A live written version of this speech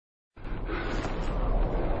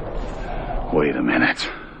Wait a minute.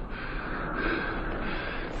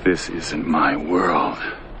 This isn't my world.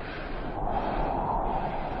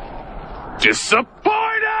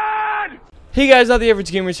 Disappointed! Hey guys, not the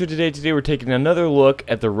average gamers here today. Today we're taking another look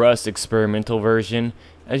at the Rust experimental version.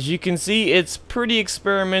 As you can see, it's pretty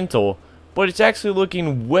experimental, but it's actually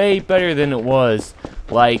looking way better than it was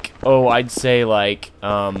like, I'd say like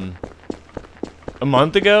a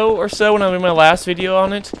month ago or so when I made my last video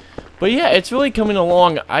on it. But yeah, it's really coming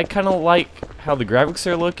along. I kind of like how the graphics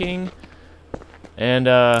are looking. And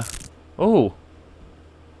oh,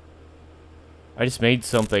 I just made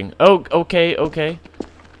something. Oh, okay.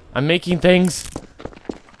 I'm making things.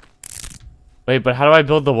 Wait, but how do I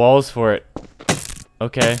build the walls for it?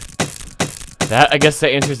 Okay. I guess that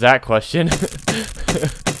answers that question.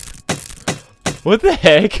 What the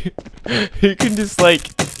heck? You can just like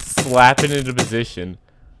slap it into position.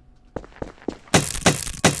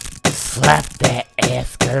 Slap that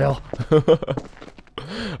ass, girl.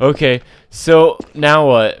 Okay, so now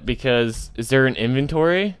what? Because is there an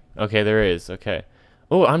inventory? Okay, there is. Okay.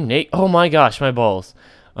 Oh, I'm naked. Oh my gosh, my balls.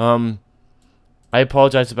 I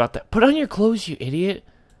apologize about that. Put on your clothes, you idiot.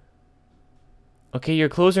 Okay, your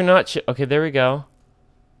clothes are not okay, there we go.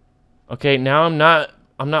 Okay, now I'm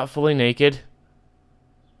not fully naked.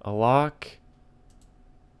 A lock.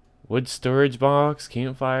 Wood storage box,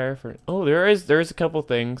 campfire for there's a couple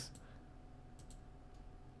things.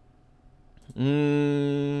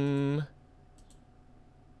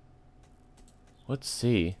 Let's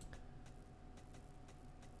see.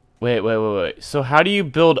 Wait. So how do you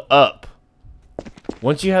build up?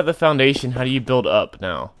 Once you have the foundation, how do you build up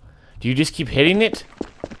now? Do you just keep hitting it?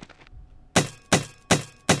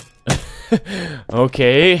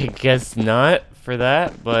 Okay, I guess not for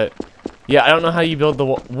that, but yeah, I don't know how you build the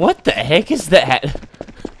wall. What the heck is that?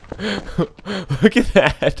 Look at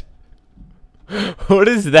that. What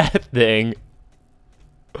is that thing?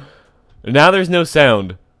 Now there's no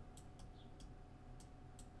sound.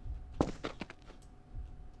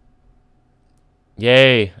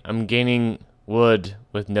 Yay, I'm gaining wood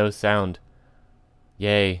with no sound.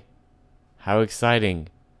 Yay. How exciting.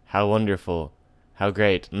 How wonderful. How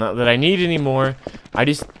great. Not that I need any more. I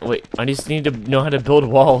just need to know how to build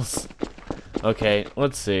walls. Okay,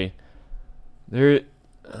 let's see. There's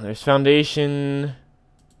foundation.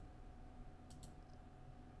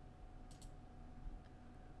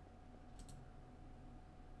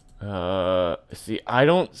 See, I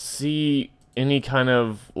don't see any kind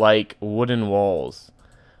of like wooden walls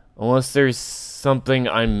unless there's something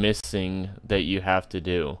I'm missing that you have to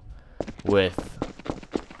do with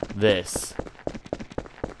this.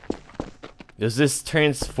 Does this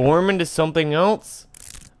transform into something else?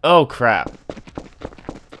 Oh crap.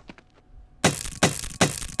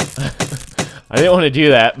 I didn't want to do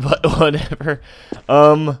that, but whatever.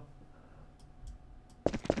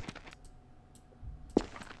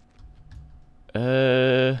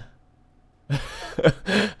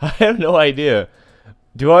 I have no idea.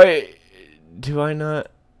 Do I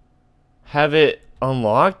not have it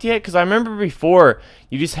unlocked yet? Because I remember before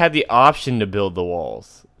you just had the option to build the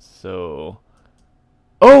walls. So,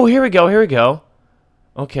 oh, here we go.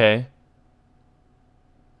 Okay.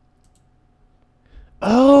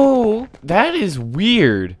 Oh, that is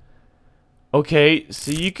weird. Okay,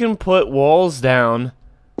 so you can put walls down,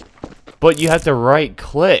 but you have to right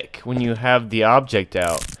click when you have the object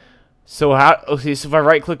out. So okay, so if I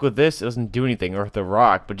right click with this, it doesn't do anything, or with the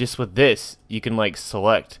rock, but just with this, you can like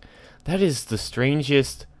select. That is the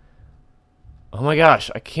strangest. Oh my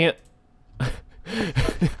gosh, I can't.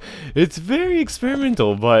 It's very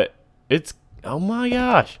experimental, but it's, oh my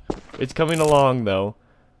gosh. It's coming along though.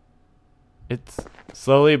 It's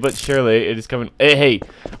slowly but surely it is coming. Hey,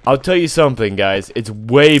 I'll tell you something, guys. It's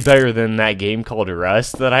way better than that game called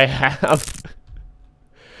Rust that I have.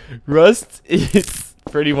 Rust is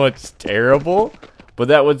pretty much terrible, but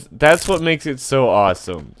that's what makes it so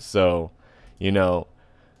awesome. So, you know,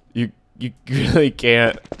 you really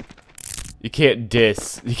can't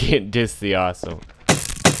diss the awesome.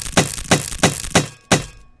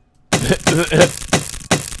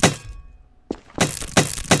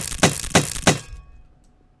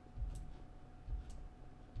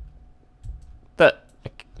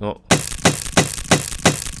 Oh.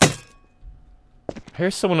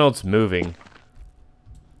 Here's someone else moving.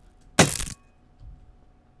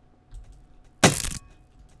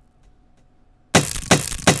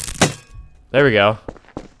 There we go.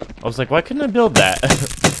 I was like, why couldn't I build that?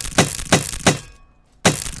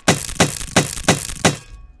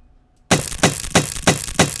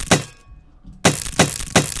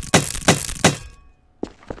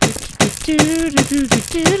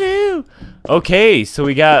 Okay, so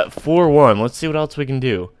we got 4-1. Let's see what else we can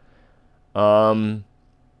do.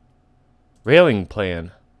 Railing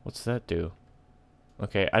plan. What's that do?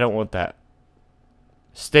 Okay, I don't want that.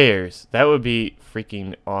 Stairs. That would be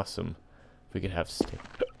freaking awesome. If we could have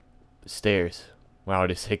stairs. Wow, I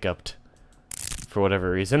just hiccuped. For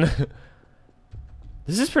whatever reason.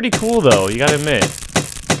 This is pretty cool, though. You gotta admit.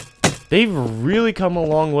 They've really come a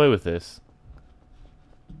long way with this.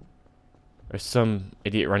 There's some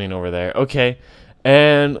idiot running over there. Okay.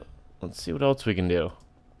 And let's see what else we can do.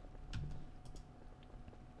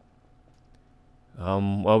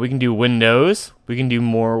 Well, we can do windows. We can do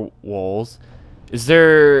more walls. Is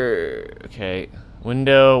there... Okay.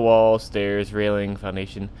 Window, wall, stairs, railing,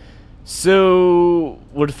 foundation. So,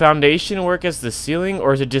 would foundation work as the ceiling,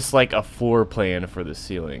 or is it just like a floor plan for the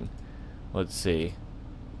ceiling? Let's see.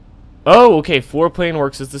 Oh, okay. Floor plan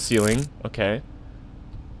works as the ceiling. Okay.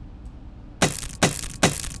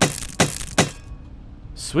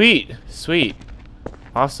 Sweet. Sweet.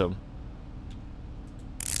 Awesome.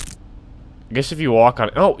 I guess if you walk on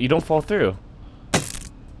it... Oh, you don't fall through.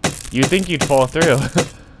 You'd think you'd fall through.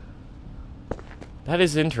 That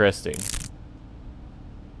is interesting.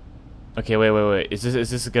 Okay, wait. Is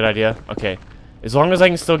this a good idea? Okay. As long as I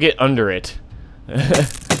can still get under it.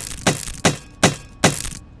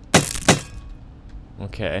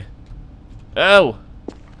 Okay. Oh!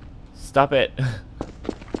 Stop it.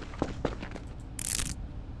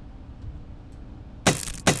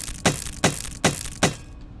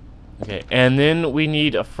 Okay, and then we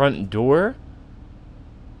need a front door.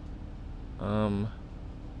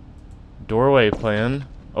 Doorway plan.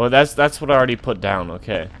 Oh, that's what I already put down.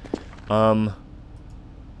 Okay.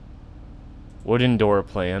 Wooden door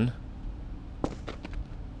plan.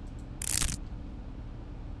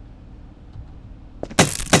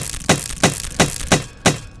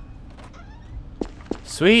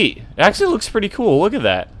 Sweet. It actually looks pretty cool. Look at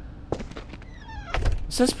that.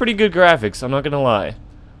 This has pretty good graphics, I'm not gonna lie.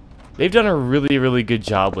 They've done a really, really good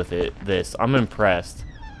job with this. I'm impressed.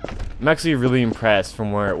 I'm actually really impressed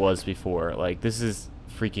from where it was before. Like, this is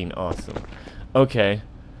freaking awesome. Okay.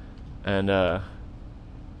 And,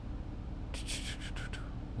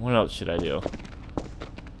 what else should I do?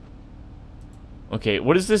 Okay,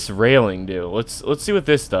 what does this railing do? Let's see what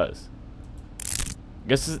this does. I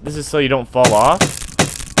guess this is so you don't fall off?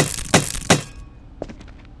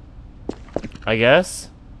 I guess?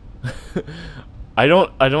 I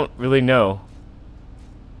don't really know.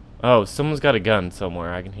 Oh, someone's got a gun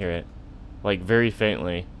somewhere. I can hear it. Like, very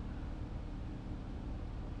faintly.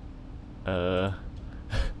 So,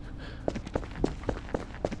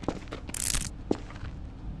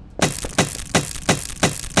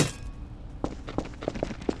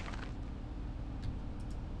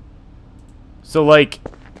 like...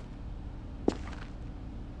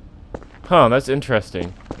 Huh, that's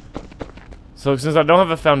interesting. So, since I don't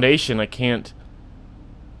have a foundation, I can't...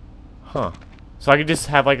 Huh. So I could just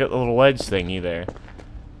have, like, a little ledge thingy there.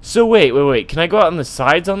 So, wait. Can I go out on the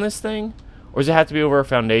sides on this thing? Or does it have to be over a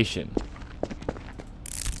foundation?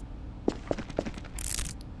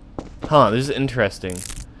 Huh, this is interesting.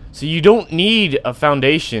 So you don't need a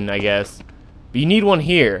foundation, I guess. But you need one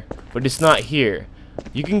here. But it's not here.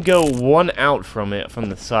 You can go one out from it from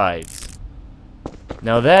the sides.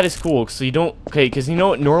 Now that is cool. So you don't... Okay, because you know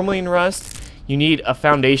what? Normally in Rust, you need a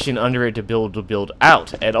foundation under it to build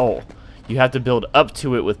out at all. You have to build up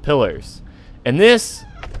to it with pillars. And this,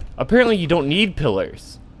 apparently you don't need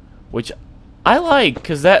pillars. Which I like,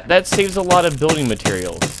 because that saves a lot of building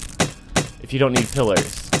materials. If you don't need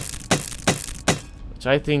pillars. Which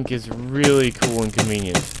I think is really cool and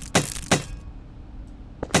convenient.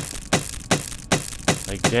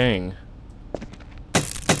 Like, dang.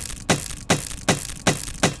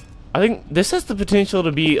 I think this has the potential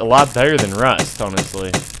to be a lot better than Rust,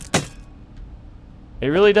 honestly. It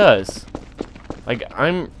really does. Like,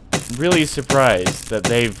 I'm really surprised that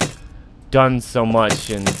they've done so much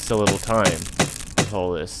in so little time with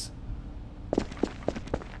all this.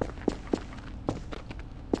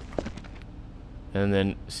 And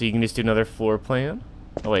then, so you can just do another floor plan?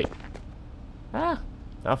 Oh, wait. Ah,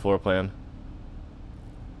 not floor plan.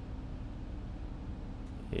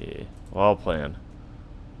 Yeah, wall plan.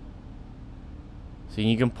 So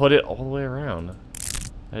you can put it all the way around.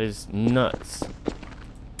 That is nuts.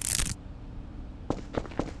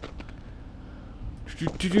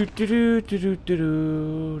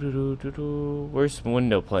 Where's the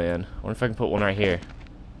window plan? I wonder if I can put one right here.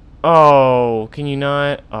 Oh, can you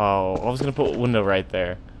not? Oh, I was gonna put a window right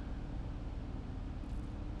there.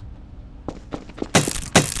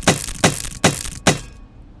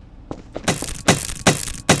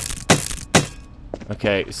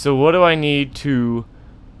 Okay, so what do I need to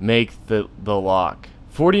make the lock?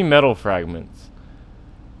 40 metal fragments.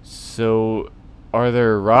 So, are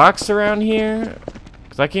there rocks around here?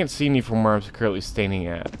 Because I can't see any from where I'm currently standing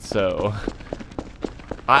at, so...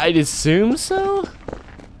 I'd assume so?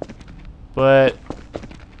 But...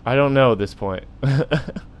 I don't know at this point.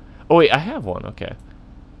 Oh wait, I have one, okay.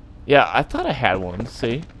 Yeah, I thought I had one,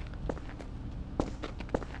 see?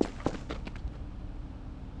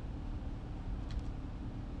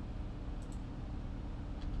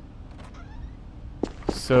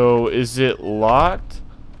 So, is it locked?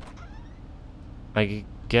 I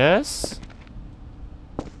guess?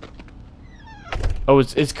 Oh,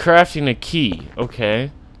 it's crafting a key.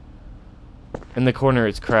 Okay. In the corner,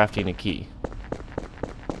 it's crafting a key.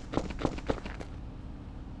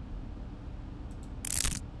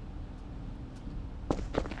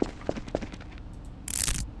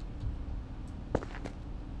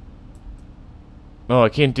 Oh, I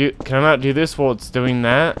can't do... Can I not do this while it's doing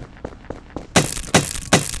that?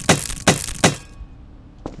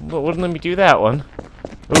 Well, wouldn't let me do that one.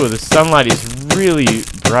 Ooh, the sunlight is really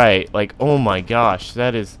bright. Like, oh my gosh,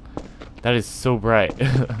 that is so bright.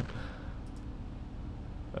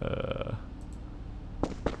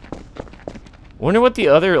 Wonder what the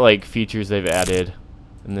other like features they've added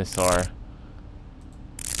in this are. So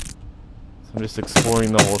I'm just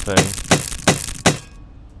exploring the whole thing.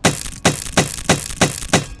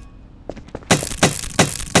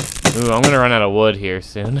 Ooh, I'm gonna run out of wood here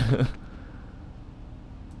soon.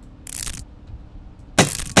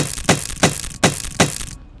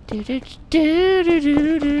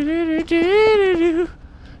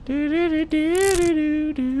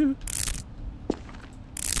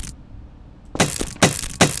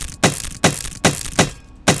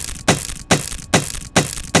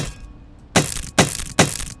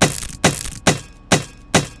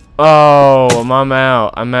 Oh, I'm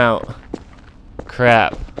out. I'm out.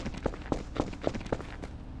 Crap.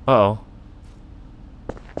 Uh-oh.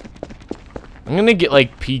 I'm gonna get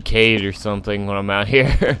like PK'd or something when I'm out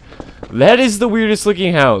here. That is the weirdest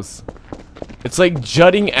looking house. It's like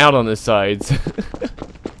jutting out on the sides.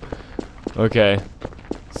 Okay.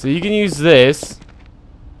 So you can use this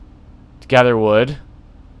to gather wood.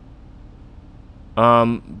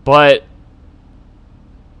 But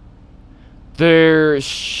there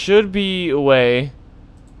should be a way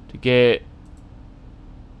to get... I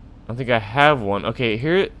don't think I have one. Okay,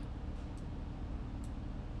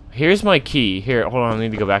 here's my key. Here, hold on, I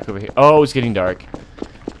need to go back over here. Oh, it's getting dark.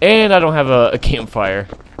 And I don't have a campfire.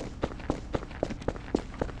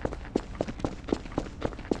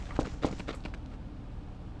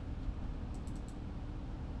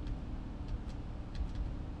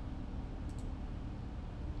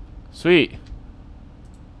 Sweet.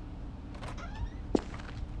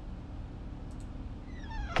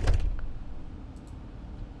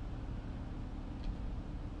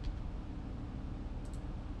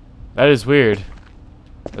 That is weird.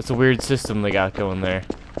 That's a weird system they got going there.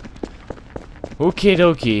 Okie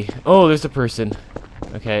dokie. Oh, there's a person.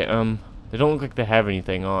 Okay, they don't look like they have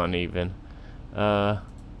anything on, even.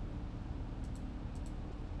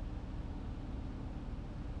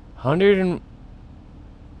 100 and...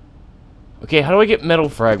 Okay, how do I get metal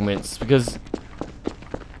fragments? Because...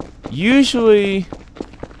 usually...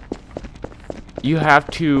 you have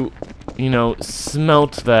to, you know,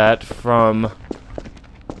 smelt that from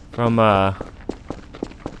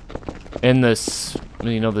in this,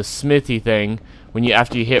 you know, the smithy thing, when you,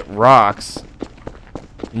 after you hit rocks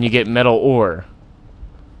and you get metal ore.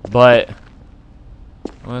 But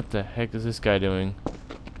what the heck is this guy doing?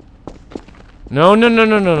 No, no, no,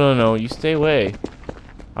 no, no, no, no, you stay away.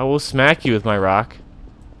 I will smack you with my rock.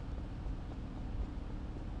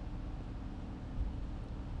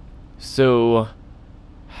 So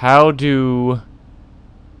how do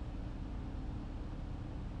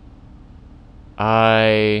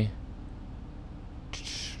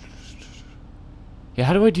yeah,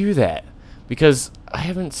 how do I do that? Because I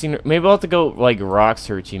haven't seen her. Maybe I'll have to go like rock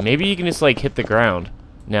searching. Maybe you can just like hit the ground.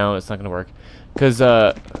 No, it's not gonna work. Cause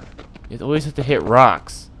you always have to hit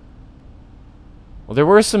rocks. Well, there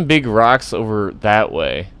were some big rocks over that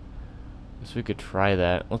way. Guess we could try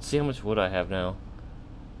that. Let's see how much wood I have now.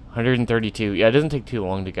 132. Yeah, it doesn't take too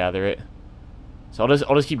long to gather it. So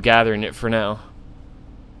I'll just keep gathering it for now.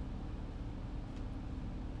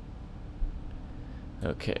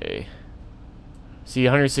 Okay. See,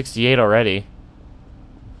 168 already.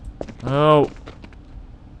 Oh.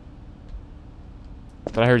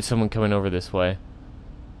 Thought I heard someone coming over this way.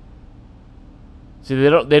 See,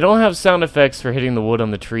 they don't have sound effects for hitting the wood on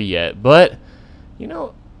the tree yet, but you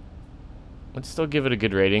know, let's still give it a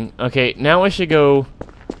good rating. Okay, now I should go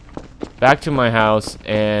back to my house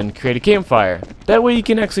and create a campfire. That way you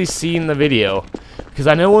can actually see in the video. Because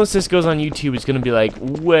I know once this goes on YouTube, it's going to be like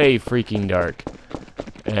way freaking dark.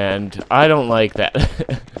 And I don't like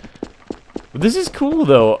that. This is cool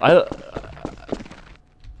though. I'm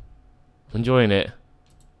enjoying it.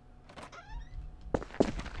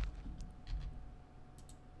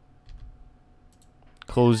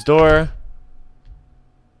 Closed door.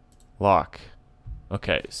 Lock.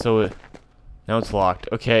 Okay, so now it's locked.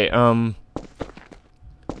 Okay,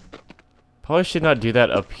 probably should not do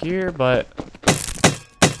that up here, but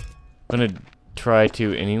I'm gonna try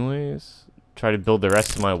to anyways. Try to build the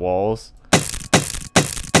rest of my walls.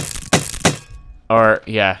 Or,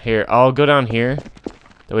 yeah, here. I'll go down here.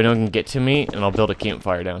 That way no one can get to me, and I'll build a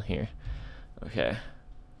campfire down here. Okay.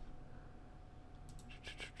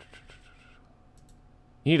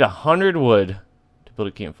 You need 100 wood to build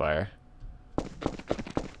a campfire.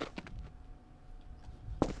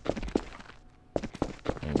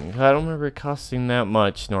 And I don't remember it costing that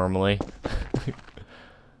much normally.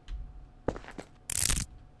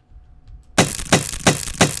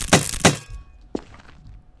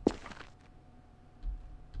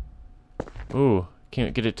 Ooh,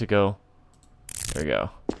 can't get it to go. There we go.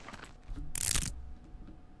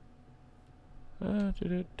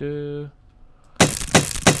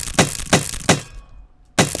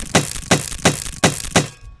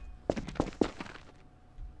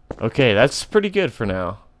 Okay, that's pretty good for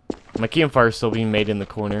now. My campfire is still being made in the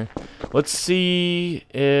corner. Let's see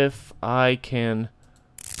if I can...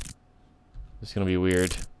 This is going to be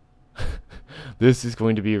weird. This is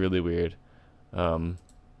going to be really weird.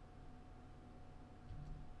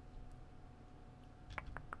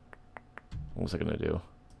 What was I going to do?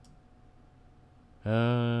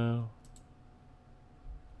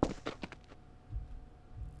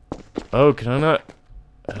 Oh, can I not?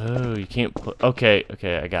 Oh, you can't put... Okay,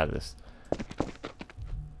 okay, I got this.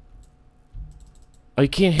 Oh, you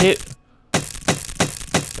can't hit...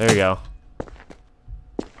 There you go.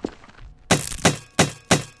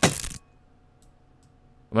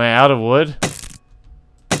 Am I out of wood?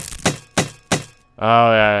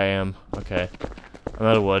 Oh, yeah, I am. Okay. I'm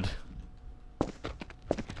out of wood.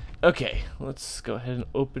 Okay, let's go ahead and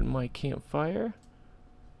open my campfire.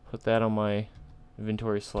 Put that on my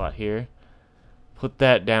inventory slot here. Put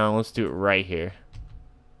that down. Let's do it right here.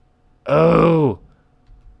 Oh!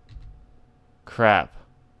 Crap.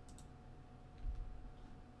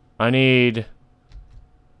 I need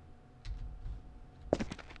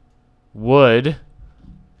wood.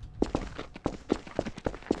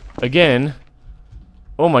 Again.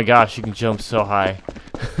 Oh my gosh, you can jump so high.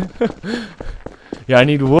 Yeah, I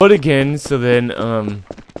need wood again, so then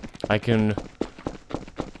I can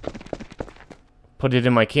put it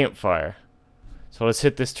in my campfire. So let's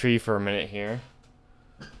hit this tree for a minute here.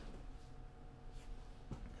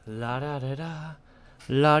 La da da da,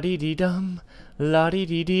 la dee dee dum, la dee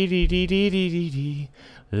dee dee dee dee dee dee dee dee,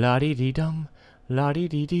 la dee dee dum, la dee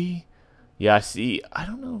dee dee. Yeah, see, I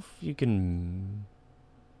don't know if you can.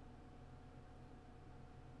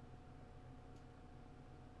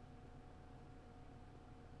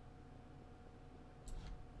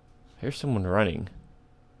 Here's someone running,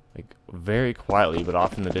 like very quietly, but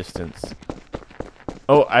off in the distance.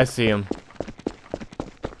 Oh, I see him.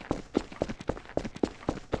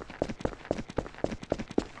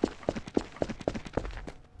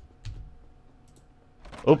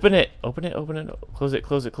 Open it! Open it! Open it! Close it!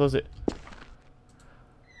 Close it! Close it!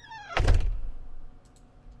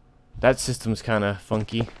 That system's kind of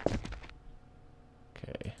funky.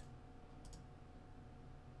 Okay.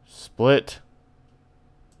 Split.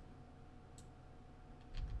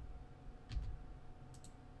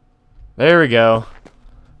 There we go.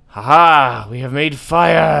 Haha! We have made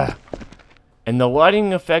fire! And the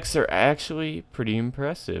lighting effects are actually pretty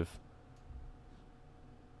impressive.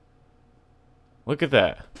 Look at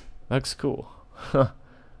that. Looks cool. Look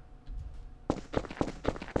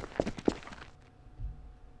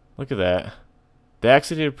at that. They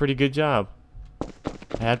actually did a pretty good job,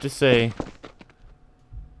 I have to say.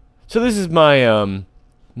 So this is my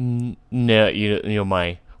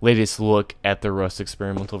my latest look at the Rust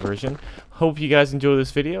experimental version. Hope you guys enjoy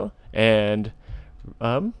this video, and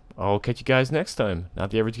I'll catch you guys next time. Not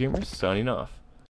the Average Gamers, signing off.